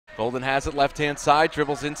Golden has it left-hand side,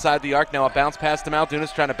 dribbles inside the arc. Now a bounce pass to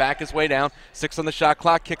Maldunas, trying to back his way down. 6 on the shot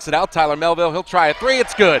clock, kicks it out. Tyler Melville, he'll try a 3,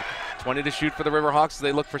 it's good. 20 to shoot for the Riverhawks as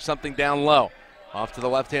they look for something down low. Off to the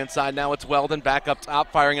left-hand side, now it's Weldon, back up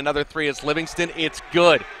top, firing another 3 is Livingston, it's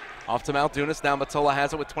good. Off to Maldunas, now Matola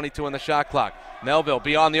has it with 22 on the shot clock. Melville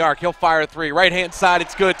beyond the arc, he'll fire a 3. Right-hand side,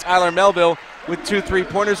 it's good. Tyler Melville with 2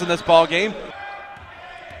 3-pointers in this ball game.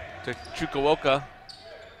 To Chukwuoka.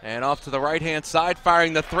 And off to the right-hand side,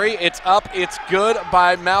 firing the 3. It's up, it's good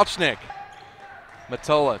by Malchnik.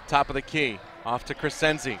 Matola, top of the key, off to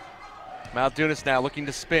Crescenzi. Maldunas now looking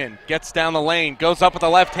to spin, gets down the lane, goes up with a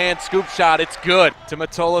left-hand scoop shot, it's good. To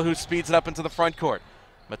Matola, who speeds it up into the front court.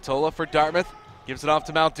 Matola for Dartmouth, gives it off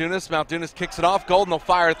to Maldunas. Maldunas kicks it off, Golden will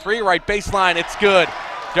fire a 3, right baseline, it's good.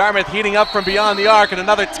 Dartmouth heating up from beyond the arc, and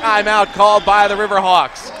another timeout called by the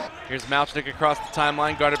Riverhawks. Here's Malchnik across the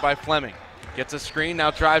timeline, guarded by Fleming. Gets a screen,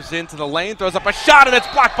 now drives into the lane, throws up a shot, and it's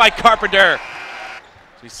blocked by Carpenter.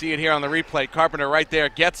 So we see it here on the replay. Carpenter right there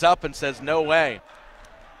gets up and says, no way.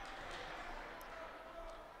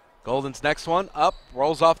 Golden's next one, up,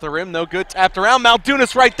 rolls off the rim, no good, tapped around.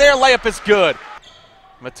 Maldunas right there, layup is good.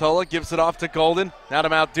 Matola gives it off to Golden, now to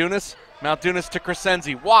Maldunas. Maldunas to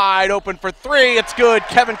Crescenzi, wide open for 3, it's good.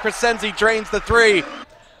 Kevin Crescenzi drains the 3.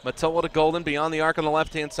 Matola to Golden, beyond the arc on the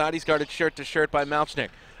left-hand side. He's guarded shirt to shirt by Malchnik.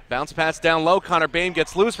 Bounce pass down low, Connor Bame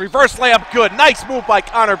gets loose, reverse layup, good. Nice move by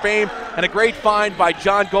Connor Bame, and a great find by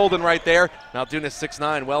John Golden right there. Maldunas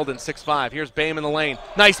 6'9", Weldon 6'5". Here's Bame in the lane.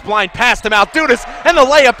 Nice blind pass to Maldunas, and the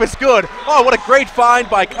layup is good. Oh, what a great find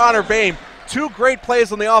by Connor Bame. 2 great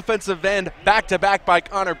plays on the offensive end, back-to-back by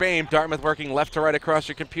Connor Bame. Dartmouth working left to right across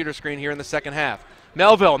your computer screen here in the second half.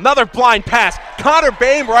 Melville, another blind pass. Connor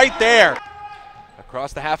Bame right there.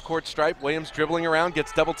 Across the half-court stripe, Williams dribbling around,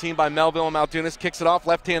 gets double-teamed by Melville, and Maldunas kicks it off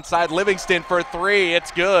left-hand side. Livingston for 3,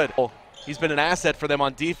 it's good. He's been an asset for them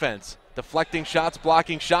on defense. Deflecting shots,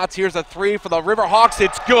 blocking shots. Here's a 3 for the Riverhawks,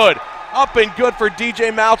 it's good. Up and good for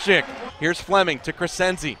DJ Malchik. Here's Fleming to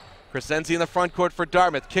Crescenzi. Crescenzi in the front court for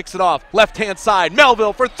Dartmouth, kicks it off, left-hand side.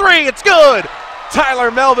 Melville for 3, it's good.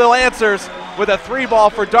 Tyler Melville answers with a 3-ball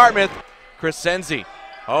for Dartmouth. Crescenzi.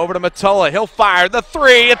 Over to Matola, he'll fire the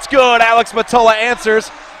 3, it's good. Alex Matola answers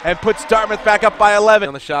and puts Dartmouth back up by 11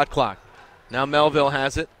 on the shot clock. Now Melville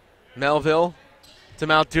has it. Melville to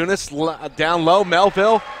Maldunas, down low.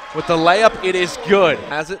 Melville with the layup, it is good.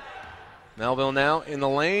 Has it. Melville now in the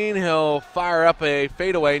lane, he'll fire up a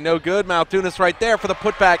fadeaway, no good. Maldunas right there for the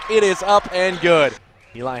putback, it is up and good.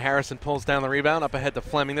 Eli Harrison pulls down the rebound, up ahead to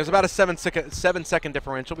Fleming. There's about a 7-second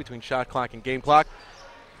differential between shot clock and game clock.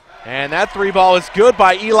 And that 3-ball is good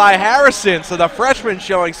by Eli Harrison, so the freshman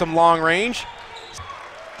showing some long range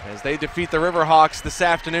as they defeat the Riverhawks this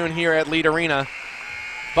afternoon here at Lead Arena.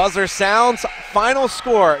 Buzzer sounds, final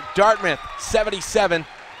score, Dartmouth 77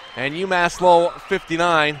 and UMASS Lowell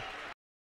 59.